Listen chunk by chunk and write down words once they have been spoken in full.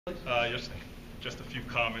Just a few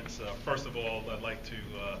comments. First of all, I'd like to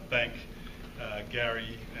thank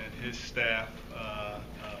Gary and his staff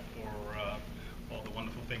for all the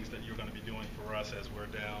wonderful things that you're going to be doing for us as we're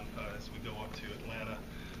down, as we go up to Atlanta.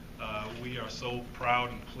 We are so proud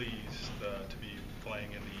and pleased to be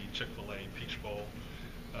playing in the Chick-fil-A Peach Bowl.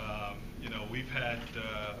 We've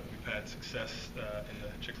had success in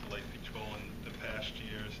the Chick-fil-A Peach Bowl in the past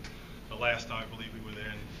years. The last time I believe we were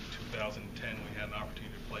there in 2010, we had an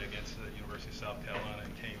opportunity to play against the University of South Carolina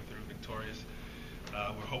and came through victorious.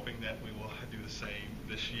 We're hoping that we will do the same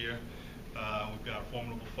this year. We've got a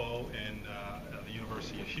formidable foe in the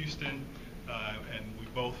University of Houston, and we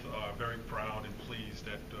both are very proud and pleased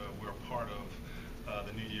that we're part of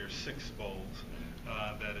the New Year's Six Bowls.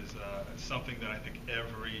 That is something that I think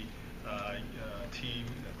every team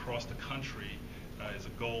across the country is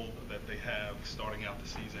a goal that they have starting out the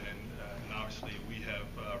season, and obviously we have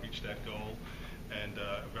reached that goal, and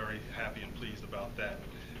very happy and pleased about that.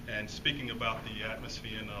 And speaking about the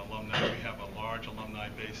atmosphere and the alumni, we have a large alumni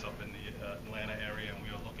base up in the Atlanta area, and we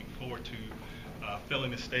are looking forward to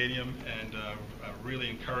filling the stadium and really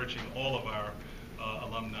encouraging all of our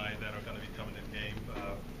alumni that are going to be coming to the game.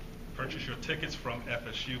 Purchase your tickets from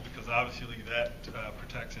FSU, because obviously that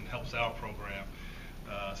protects and helps our program.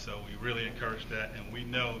 So we really encourage that, and we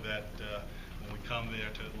know that when we come there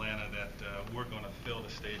to Atlanta that we're going to fill the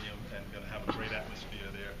stadium and going to have a great atmosphere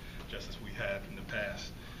there, just as we had in the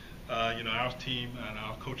past. Our team and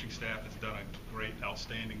our coaching staff has done a great,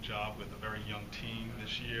 outstanding job with a very young team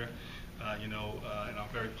this year. And I'm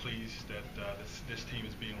very pleased that this team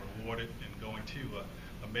is being rewarded and going to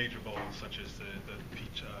a major bowl such as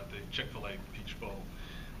the Chick-fil-A Peach Bowl.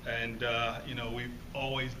 And we've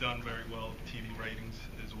always done very well with TV ratings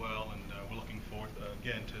as well, and we're looking forward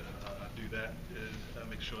again to do that,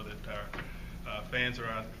 make sure that our fans are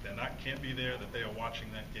out, can't be there, that they are watching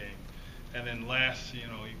that game. And then last,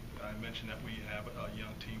 I mentioned that we have a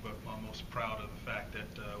young team, but I'm most proud of the fact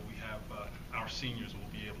that we have our seniors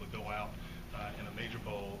will be able to go out in a major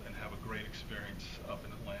bowl and have a great experience up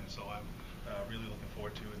in Atlanta. So I'm really looking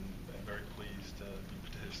forward to it, and very pleased to be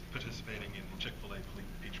participating in the Chick-fil-A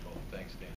Peach Bowl. Thanks, Dan.